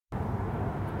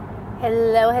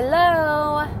Hello,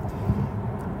 hello.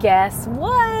 Guess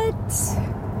what?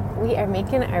 We are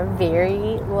making our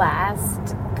very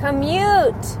last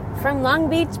commute from Long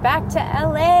Beach back to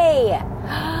LA.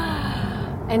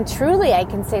 And truly, I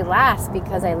can say last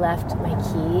because I left my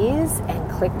keys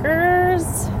and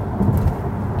clickers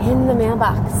in the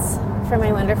mailbox for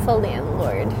my wonderful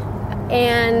landlord.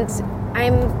 And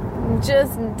I'm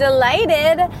just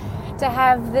delighted to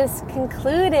have this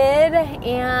concluded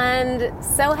and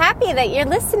so happy that you're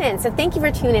listening. So thank you for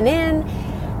tuning in.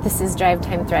 This is Drive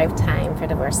Time, Thrive Time for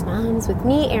Divorced Moms with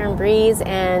me, Erin Breeze.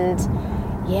 And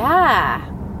yeah,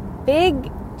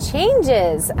 big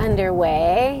changes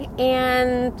underway.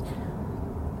 And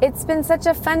it's been such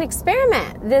a fun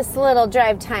experiment, this little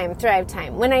Drive Time, Thrive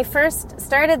Time. When I first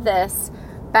started this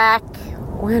back,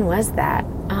 when was that?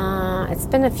 It's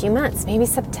been a few months, maybe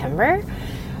September.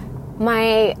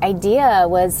 My idea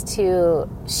was to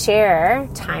share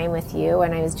time with you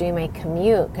when I was doing my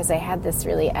commute because I had this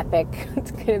really epic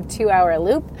kind of 2-hour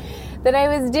loop that I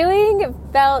was doing. It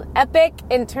felt epic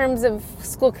in terms of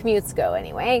school commutes go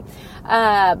anyway,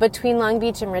 between Long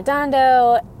Beach and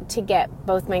Redondo to get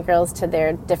both my girls to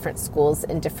their different schools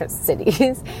in different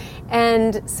cities.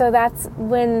 And so that's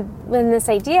when this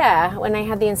idea, when I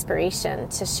had the inspiration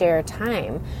to share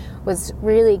time,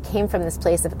 really came from this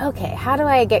place of, okay, how do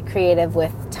I get creative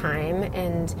with time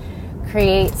and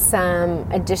create some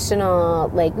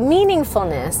additional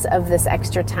meaningfulness of this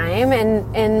extra time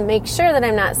and make sure that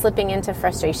I'm not slipping into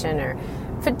frustration or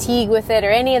fatigue with it or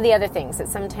any of the other things that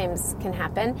sometimes can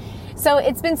happen. So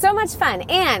it's been so much fun.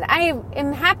 And I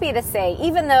am happy to say,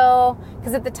 even though,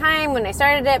 because at the time when I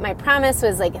started it, my promise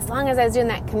was as long as I was doing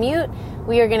that commute,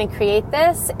 we are going to create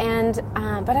this. And,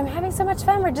 but I'm having so much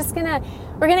fun. We're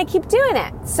going to keep doing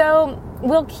it. So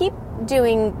we'll keep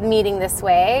meeting this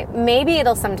way. Maybe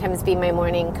it'll sometimes be my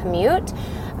morning commute.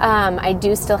 I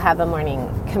do still have a morning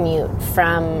commute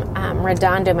from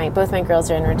Redondo. Both my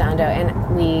girls are in Redondo,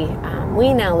 and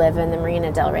we now live in the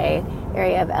Marina Del Rey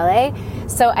area of LA.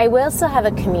 So I will still have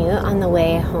a commute on the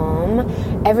way home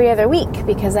every other week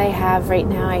because right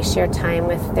now I share time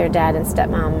with their dad and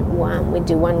stepmom. We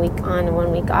do 1 week on and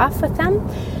 1 week off with them.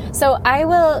 So I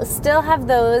will still have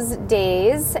those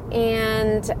days.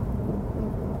 And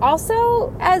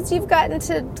also, as you've gotten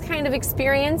to kind of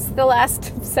experience the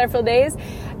last several days,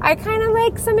 I kind of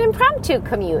like some impromptu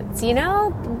commutes,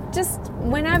 just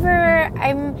whenever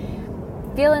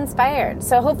feel inspired.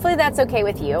 So hopefully that's okay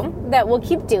with you, that we'll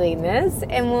keep doing this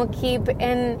and we'll keep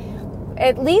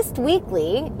at least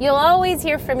weekly. You'll always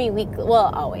hear from me weekly. Well,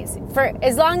 always. For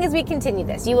as long as we continue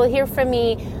this, you will hear from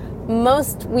me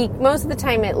most of the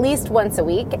time, at least once a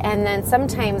week. And then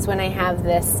sometimes when I have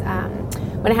this,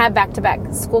 when I have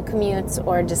back-to-back school commutes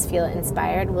or just feel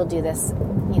inspired, we'll do this,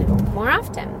 more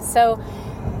often. So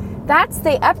that's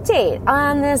the update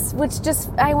on this, which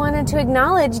I wanted to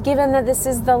acknowledge, given that this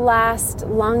is the last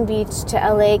Long Beach to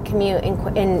LA commute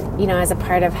in as a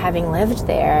part of having lived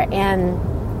there. And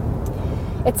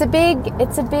it's a big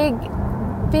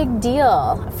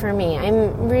deal for me.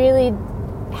 I'm really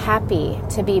happy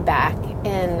to be back,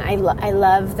 and I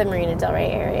love the Marina Del Rey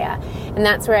area. And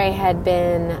that's where I had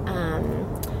been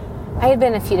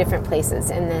a few different places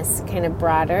in this kind of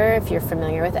broader, if you're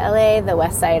familiar with LA, the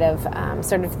west side of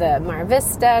sort of the Mar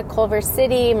Vista, Culver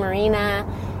City, Marina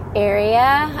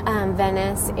area,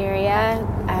 Venice area.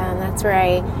 That's where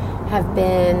I have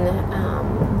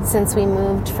been since we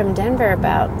moved from Denver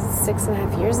about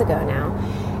 6.5 years ago now.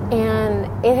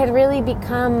 And it had really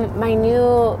become my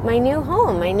new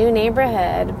home, my new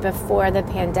neighborhood before the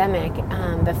pandemic,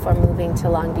 before moving to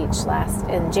Long Beach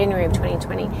in January of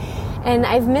 2020. And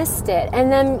I've missed it.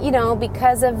 And then,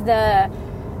 because of the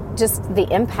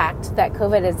impact that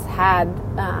COVID has had,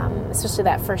 especially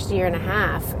that first year and a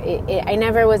half, I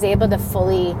never was able to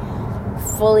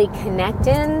fully connect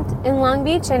in Long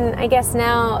Beach. And I guess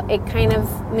now it kind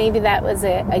of, maybe that was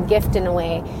a gift in a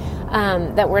way,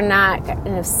 that we're not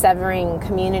kind of severing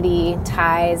community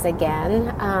ties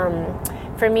again,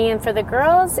 for me and for the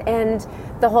girls. And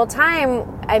the whole time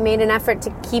I made an effort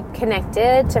to keep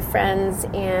connected to friends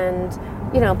and,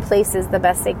 places the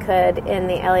best I could in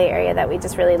the LA area that we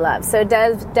just really love. So it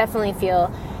does definitely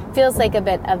feels like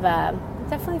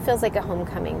a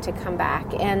homecoming to come back.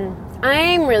 And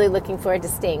I'm really looking forward to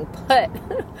staying put.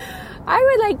 I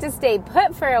would like to stay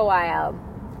put for a while.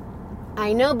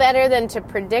 I know better than to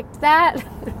predict that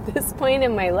at this point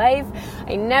in my life.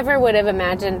 I never would have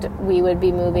imagined we would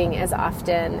be moving as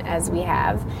often as we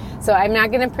have. So I'm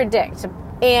not going to predict.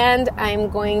 And I'm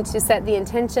going to set the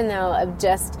intention, though, of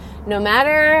just, no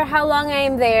matter how long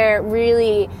I'm there,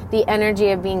 really the energy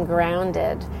of being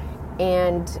grounded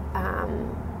and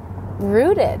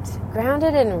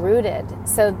grounded and rooted.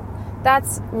 So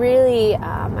that's really,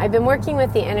 I've been working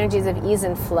with the energies of ease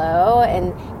and flow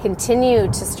and continue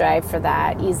to strive for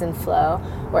that ease and flow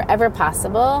wherever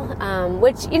possible,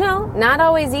 which, not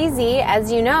always easy,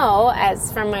 as you know,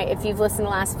 as from if you've listened to the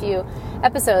last few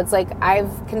episodes, like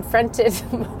I've confronted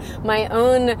my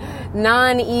own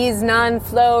non-ease,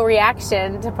 non-flow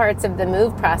reaction to parts of the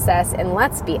move process. And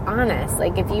let's be honest,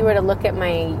 like if you were to look at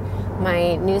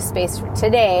my new space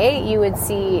today, you would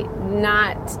see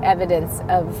not evidence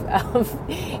of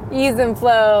ease and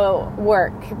flow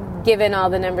work, given all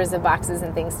the numbers of boxes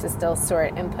and things to still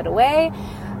sort and put away.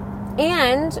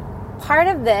 And part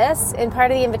of this and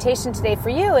part of the invitation today for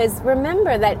you is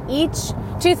remember that each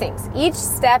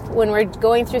step when we're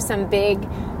going through some big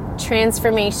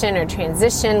transformation or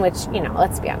transition, which,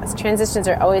 let's be honest, transitions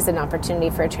are always an opportunity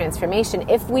for a transformation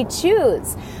if we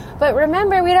choose. But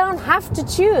remember, we don't have to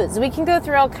choose. We can go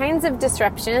through all kinds of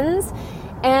disruptions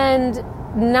and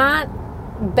not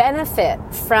benefit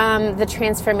from the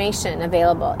transformation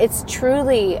available. It's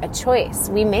truly a choice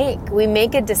we make. We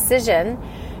make a decision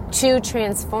to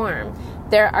transform.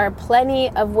 There are plenty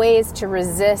of ways to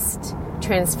resist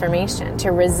transformation,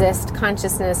 to resist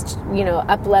consciousness,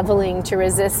 up-leveling, to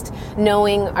resist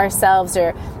knowing ourselves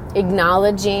or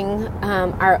acknowledging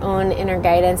our own inner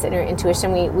guidance, inner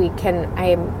intuition.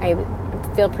 I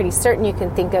feel pretty certain you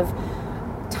can think of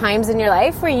times in your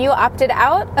life where you opted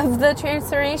out of the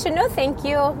transformation. No, thank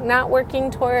you. Not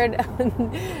working toward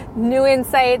new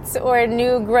insights or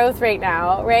new growth right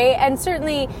now, right? And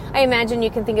certainly, I imagine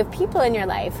you can think of people in your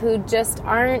life who just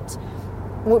aren't,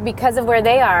 because of where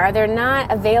they are, they're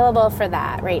not available for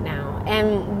that right now.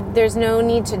 And there's no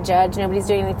need to judge. Nobody's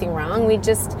doing anything wrong. We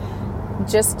just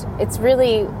it's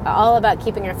really all about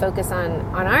keeping our focus on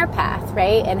our path,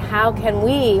 right? And how can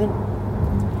we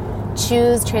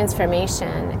choose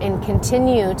transformation and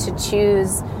continue to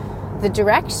choose the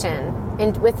direction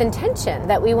and with intention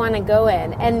that we want to go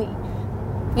in. And,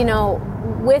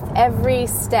 with every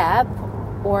step,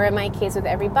 or in my case with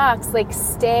every box, like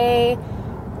stay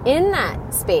in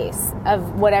that space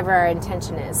of whatever our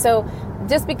intention is. So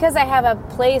just because I have a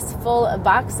place full of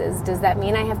boxes, does that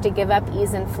mean I have to give up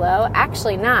ease and flow?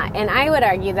 Actually not. And I would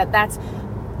argue that that's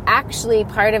actually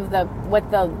part of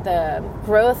what the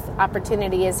growth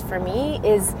opportunity is for me,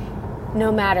 is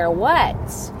no matter what,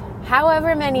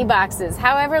 however many boxes,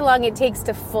 however long it takes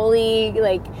to fully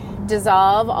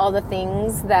dissolve all the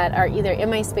things that are either in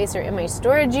my space or in my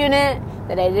storage unit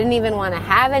that I didn't even want to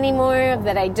have anymore,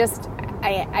 that I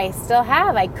still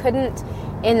have. I couldn't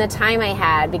in the time I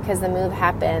had because the move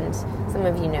happened. Some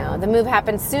of you know, the move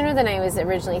happened sooner than I was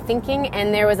originally thinking,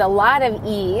 and there was a lot of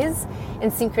ease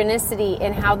and synchronicity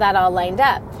in how that all lined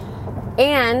up.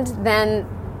 And then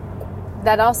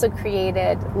that also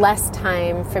created less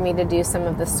time for me to do some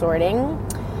of the sorting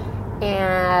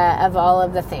of all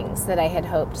of the things that I had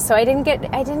hoped. So I didn't get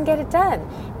it done.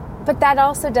 But that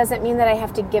also doesn't mean that I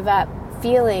have to give up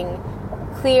feeling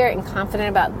clear and confident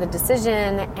about the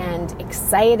decision and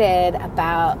excited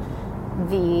about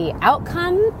the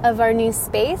outcome of our new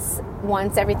space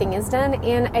once everything is done.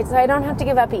 And so I don't have to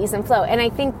give up ease and flow. And I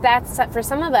think that's for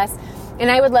some of us. And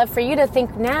I would love for you to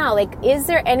think now, is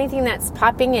there anything that's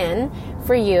popping in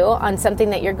for you on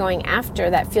something that you're going after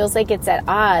that feels like it's at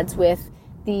odds with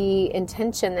the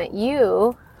intention that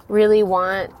you really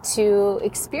want to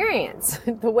experience,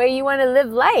 the way you want to live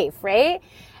life, right?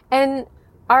 And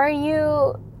are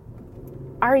you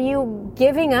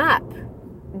giving up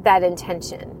that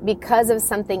intention because of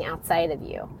something outside of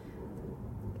you?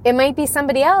 It might be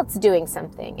somebody else doing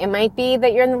something. It might be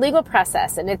that you're in the legal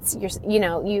process and it's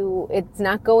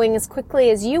not going as quickly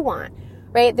as you want,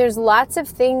 right? There's lots of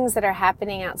things that are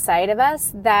happening outside of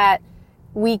us that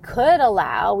we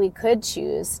could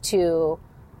choose to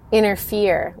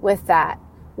interfere with that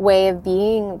way of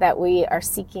being that we are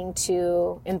seeking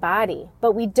to embody.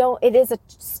 But we don't, it is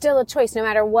still a choice. No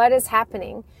matter what is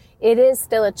happening, it is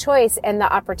still a choice. And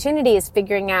the opportunity is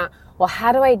figuring out, well,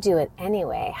 how do I do it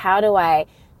anyway? How do I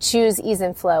choose ease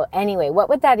and flow anyway? What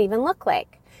would that even look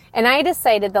like? And I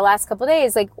decided the last couple of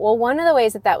days, one of the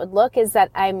ways that would look is that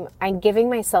I'm giving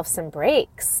myself some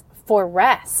breaks for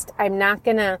rest. I'm not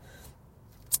gonna,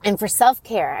 and for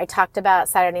self-care. I talked about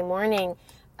Saturday morning.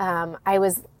 I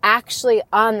was actually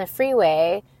on the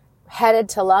freeway headed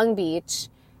to Long Beach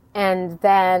and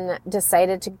then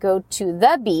decided to go to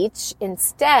the beach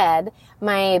instead.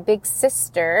 My big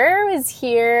sister is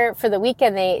here for the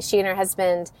weekend. She and her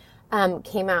husband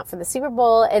came out for the Super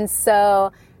Bowl. And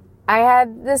so I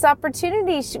had this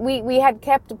opportunity. We had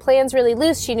kept plans really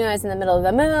loose. She knew I was in the middle of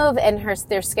the move, and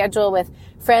their schedule with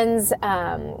friends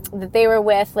that they were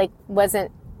with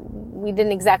wasn't we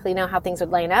didn't exactly know how things would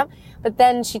line up. But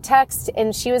then she texted,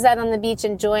 and she was out on the beach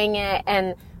enjoying it,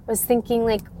 and was thinking,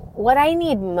 like, what I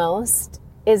need most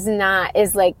is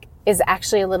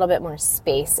actually a little bit more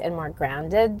space and more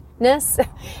groundedness.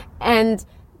 And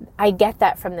I get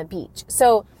that from the beach.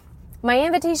 So my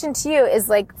invitation to you is,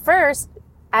 like, first,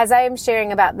 as I am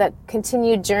sharing about the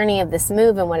continued journey of this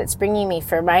move and what it's bringing me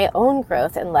for my own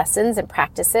growth and lessons and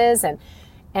practices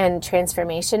and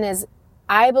transformation, is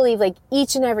I believe, like,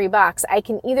 each and every box, I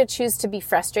can either choose to be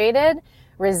frustrated,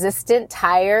 resistant,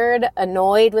 tired,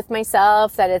 annoyed with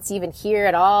myself that it's even here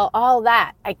at all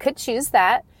that. I could choose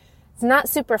that. It's not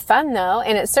super fun though,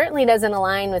 and it certainly doesn't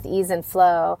align with ease and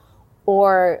flow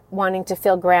or wanting to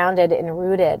feel grounded and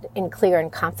rooted and clear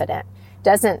and confident.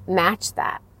 Doesn't match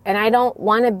that. And I don't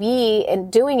want to be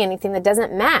doing anything that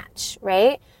doesn't match,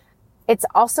 right? It's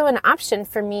also an option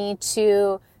for me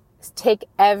to take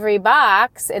every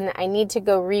box, and I need to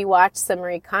go rewatch some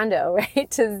Marie Kondo, right?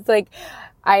 To, like,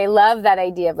 I love that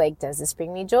idea of, like, does this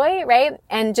bring me joy, right?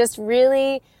 And just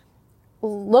really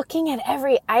looking at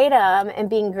every item and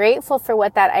being grateful for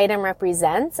what that item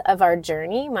represents of our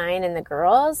journey, mine and the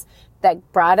girls,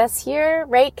 that brought us here,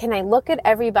 right? Can I look at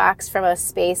every box from a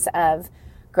space of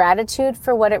gratitude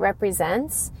for what it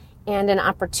represents and an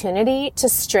opportunity to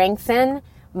strengthen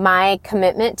my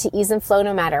commitment to ease and flow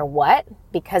no matter what,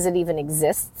 because it even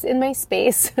exists in my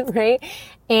space, right?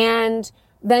 And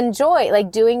then joy,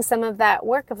 like doing some of that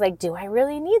work of, like, do I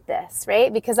really need this,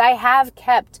 right? Because I have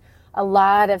kept a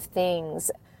lot of things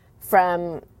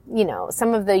from,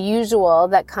 some of the usual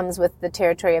that comes with the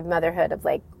territory of motherhood, of,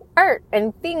 like, art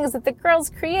and things that the girls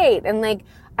create. And, like,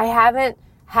 I haven't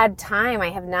had time.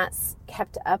 I have not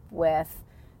kept up with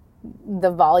the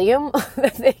volume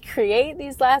that they create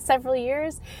these last several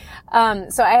years.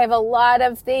 So I have a lot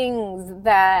of things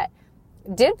that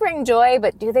did bring joy,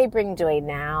 but do they bring joy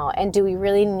now? And do we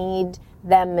really need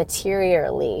them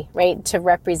materially, right, to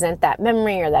represent that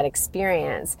memory or that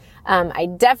experience? I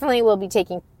definitely will be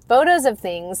taking photos of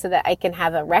things so that I can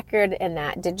have a record in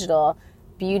that digital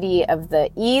beauty of the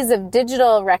ease of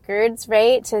digital records,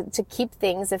 right, to keep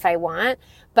things if I want.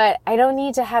 But I don't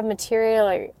need to have material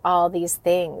or all these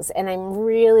things. And I'm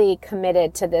really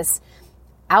committed to this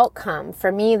outcome.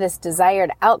 For me, this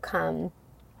desired outcome.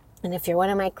 And if you're one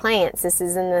of my clients, this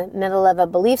is in the middle of a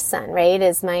belief sun, right?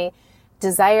 Is my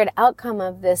desired outcome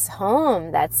of this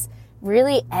home that's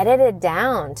really edited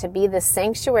down to be the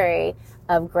sanctuary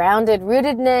of grounded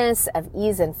rootedness, of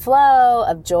ease and flow,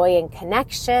 of joy and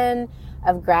connection,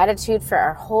 of gratitude for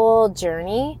our whole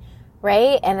journey,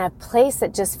 right? And a place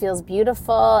that just feels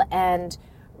beautiful and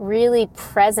really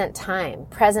present time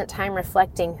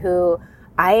reflecting who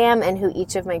I am and who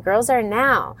each of my girls are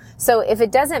now. So if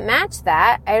it doesn't match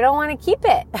that, I don't want to keep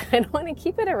it. I don't want to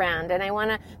keep it around, and I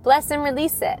want to bless and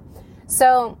release it.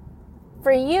 So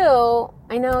for you,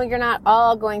 I know you're not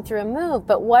all going through a move,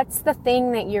 but what's the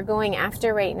thing that you're going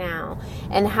after right now?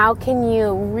 And how can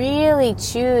you really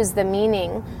choose the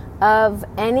meaning of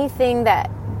anything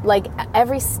that, like,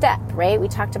 every step, right? We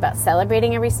talked about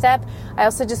celebrating every step. I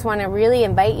also just want to really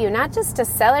invite you not just to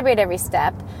celebrate every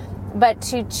step, but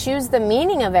to choose the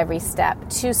meaning of every step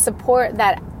to support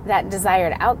that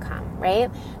desired outcome, right?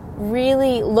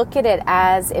 Really look at it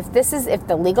as if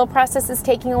the legal process is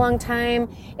taking a long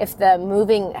time, if the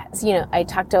moving, I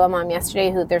talked to a mom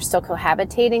yesterday who they're still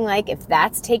cohabitating, like, if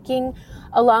that's taking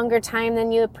a longer time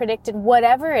than you had predicted,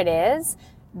 whatever it is,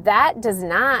 that does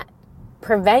not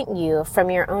prevent you from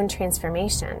your own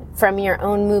transformation, from your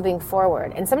own moving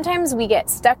forward. And sometimes we get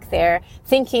stuck there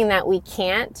thinking that we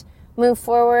can't move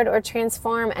forward or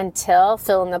transform until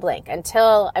fill in the blank,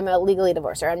 until I'm legally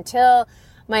divorced, or until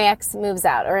my ex moves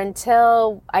out, or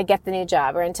until I get the new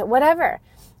job, or until whatever.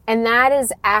 And that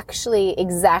is actually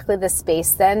exactly the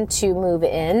space then to move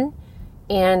in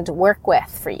and work with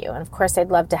for you. And of course, I'd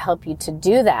love to help you to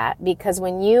do that, because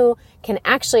when you can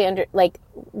actually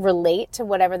relate to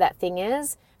whatever that thing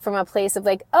is from a place of,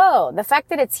 like, oh, the fact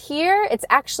that it's here, it's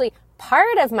actually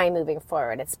part of my moving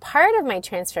forward. It's part of my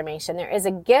transformation. There is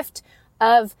a gift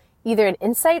of either an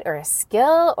insight or a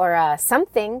skill or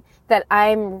something that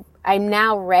I'm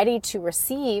now ready to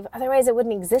receive. Otherwise, it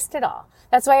wouldn't exist at all.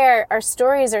 That's why our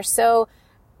stories are so,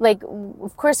 like,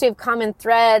 of course, we have common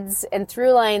threads and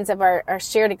through lines of our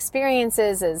shared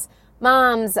experiences as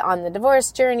moms on the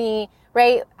divorce journey,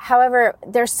 right? However,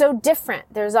 they're so different.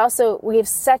 We have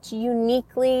such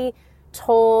uniquely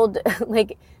told,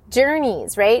 like,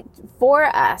 journeys, right?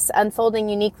 For us, unfolding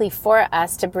uniquely for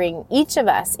us to bring each of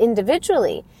us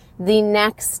individually the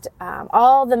next,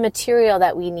 all the material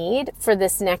that we need for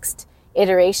this next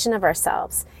iteration of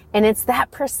ourselves. And it's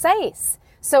that precise.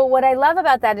 So what I love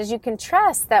about that is you can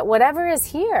trust that whatever is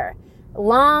here,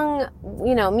 long,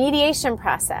 mediation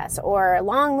process or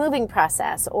long moving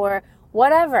process or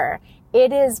whatever,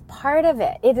 it is part of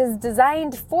it. It is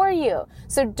designed for you.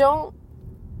 So don't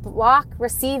block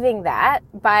receiving that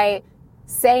by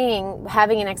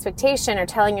having an expectation or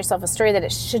telling yourself a story that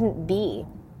it shouldn't be.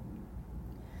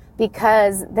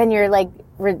 Because then you're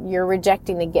you're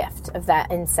rejecting the gift of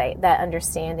that insight, that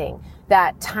understanding,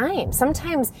 that time.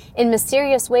 Sometimes in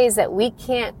mysterious ways that we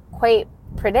can't quite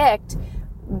predict,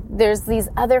 there's these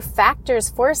other factors,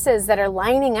 forces that are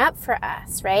lining up for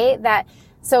us, right?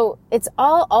 So it's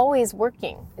all always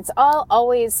working. It's all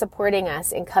always supporting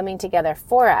us and coming together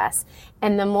for us.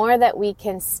 And the more that we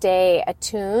can stay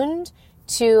attuned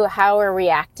to how we're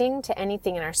reacting to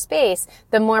anything in our space,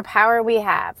 the more power we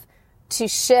have to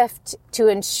shift, to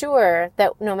ensure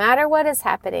that no matter what is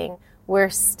happening, we're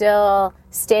still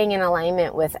staying in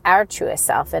alignment with our truest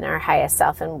self and our highest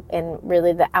self and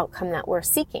really the outcome that we're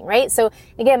seeking, right? So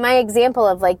again, my example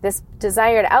of this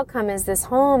desired outcome is this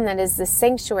home that is this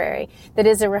sanctuary, that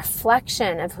is a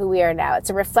reflection of who we are now. It's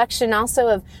a reflection also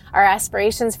of our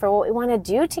aspirations for what we want to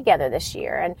do together this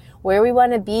year and where we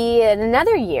want to be in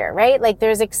another year, right?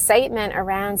 There's excitement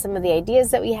around some of the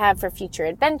ideas that we have for future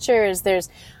adventures.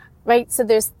 Right? So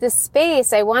there's this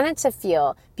space. I want it to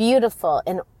feel beautiful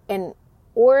and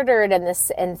ordered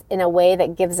in a way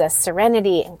that gives us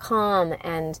serenity and calm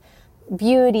and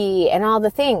beauty and all the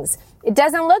things. It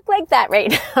doesn't look like that right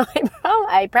now.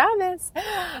 I promise.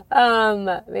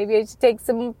 Maybe I should take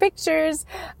some pictures.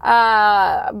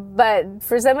 But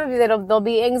for some of you, they'll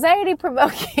be anxiety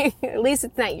provoking. At least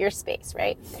it's not your space,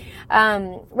 right?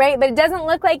 Right. But it doesn't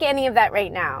look like any of that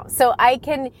right now. So I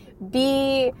can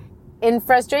be in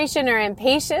frustration or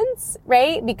impatience,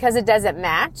 right? Because it doesn't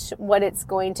match what it's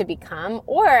going to become.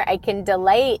 Or I can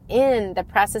delight in the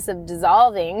process of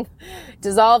dissolving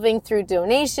through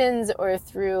donations or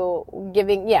through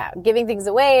giving things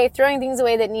away, throwing things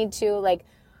away that need to,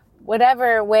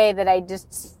 whatever way that I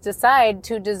just decide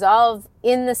to dissolve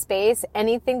in the space,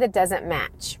 anything that doesn't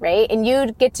match, right? And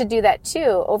you get to do that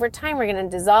too. Over time, we're going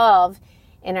to dissolve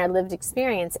in our lived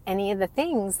experience any of the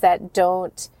things that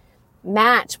don't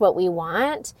match what we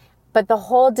want, but the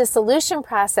whole dissolution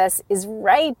process is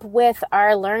ripe with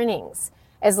our learnings.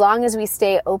 As long as we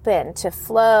stay open to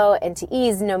flow and to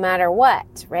ease, no matter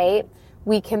what, right?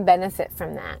 We can benefit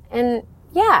from that. And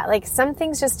some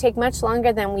things just take much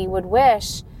longer than we would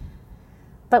wish,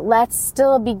 but let's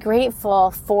still be grateful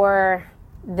for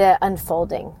the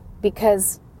unfolding,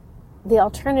 because the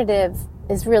alternative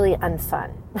is really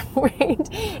unfun, right?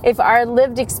 If our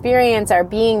lived experience, our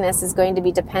beingness is going to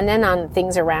be dependent on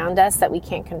things around us that we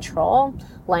can't control,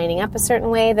 lining up a certain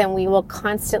way, then we will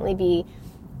constantly be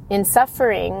in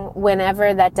suffering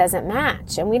whenever that doesn't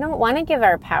match. And we don't want to give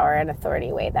our power and authority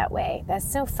away that way.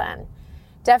 That's no fun.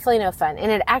 Definitely no fun.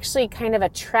 And it actually kind of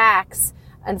attracts,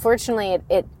 unfortunately,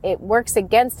 it works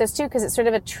against us too, because it sort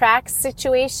of attracts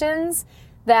situations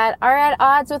that are at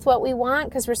odds with what we want,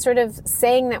 because we're sort of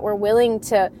saying that we're willing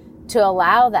to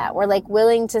allow that. We're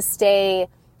willing to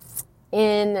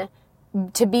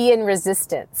to be in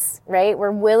resistance, right?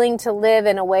 We're willing to live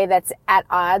in a way that's at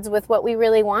odds with what we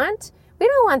really want. We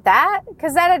don't want that,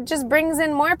 because that just brings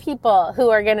in more people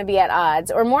who are going to be at odds,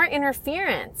 or more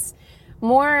interference,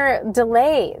 more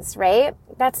delays, right?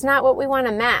 That's not what we want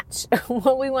to match.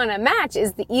 What we want to match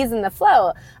is the ease and the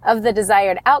flow of the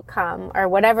desired outcome, or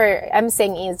whatever. I'm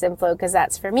saying ease and flow because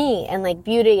that's for me, and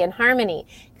beauty and harmony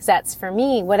because that's for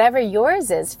me. Whatever yours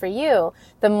is for you,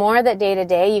 the more that day to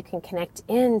day you can connect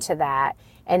into that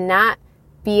and not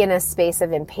be in a space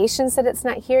of impatience that it's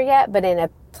not here yet, but in a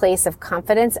place of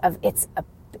confidence of it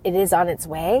is on its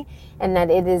way, and that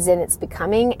it is in its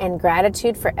becoming, and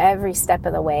gratitude for every step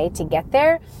of the way to get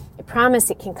there. I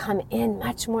promise it can come in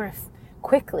much more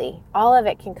quickly. All of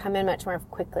it can come in much more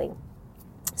quickly.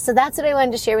 So that's what I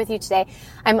wanted to share with you today.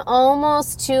 I'm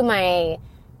almost to my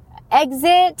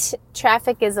exit.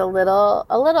 Traffic is a little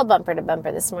bumper to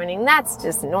bumper this morning. That's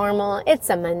just normal. It's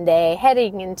a Monday,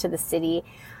 heading into the city.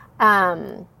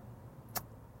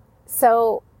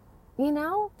 So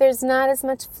there's not as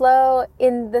much flow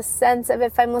in the sense of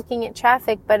if I'm looking at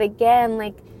traffic, but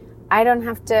again,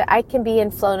 I can be in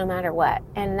flow no matter what.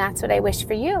 And that's what I wish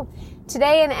for you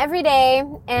today and every day.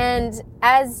 And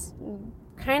as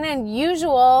kind of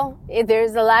usual,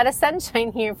 there's a lot of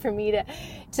sunshine here for me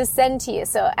to send to you.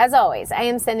 So as always, I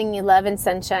am sending you love and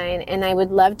sunshine, and I would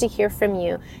love to hear from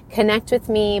you. Connect with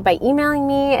me by emailing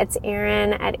me. It's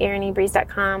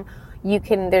Erin@ErinEbreeze.com.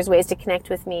 There's ways to connect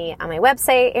with me on my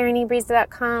website,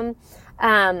 ErinEbreeze.com.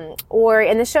 or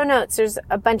in the show notes, there's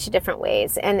a bunch of different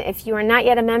ways. And if you are not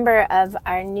yet a member of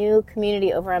our new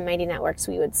community over on Mighty Networks,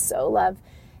 we would so love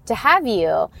to have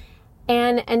you.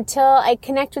 And until I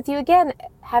connect with you again,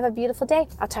 have a beautiful day.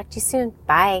 I'll talk to you soon.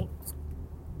 Bye.